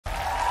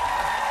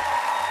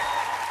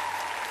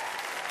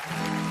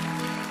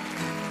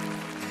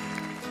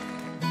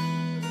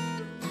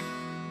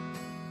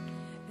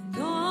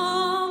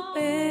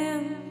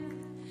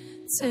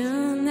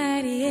Soon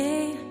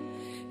 98,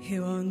 he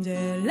won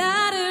the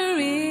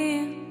lottery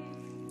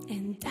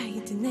and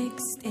died the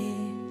next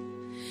day.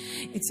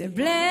 It's a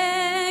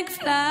black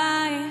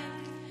fly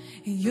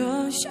in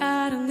your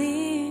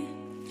Chardonnay.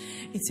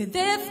 It's a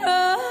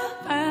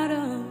different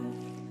battle.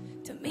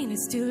 Don't mean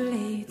it's too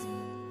late.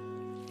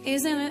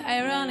 Isn't it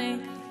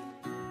ironic?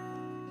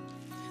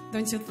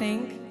 Don't you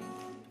think?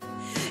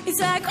 It's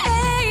like,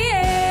 hey,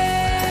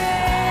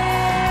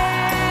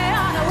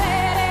 on a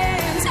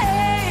wedding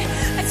day,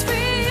 let's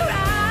free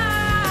ride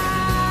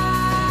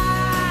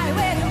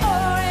when you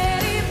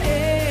already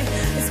pay.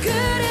 It's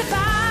good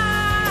advice,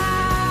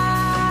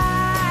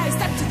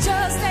 time to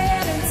just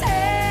let it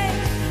take.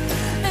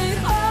 And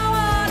all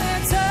what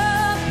it's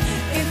up,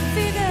 it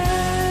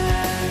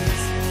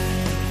figures.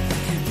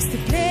 Mr.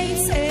 Plane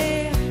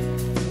said,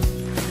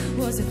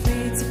 was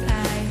afraid to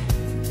fly.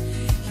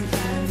 He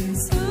got his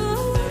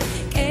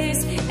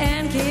suitcase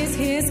and kissed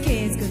his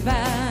kids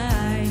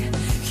goodbye.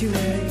 He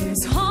worked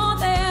his whole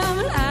damn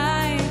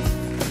life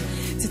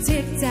to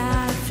take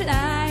that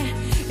fly.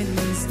 And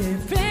as the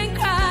plane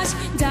crashed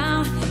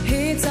down,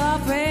 he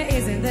thought, where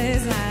isn't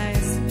this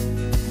nice?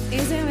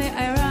 Isn't it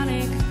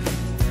ironic?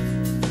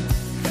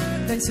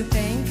 Don't you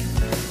think?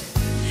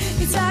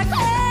 It's like,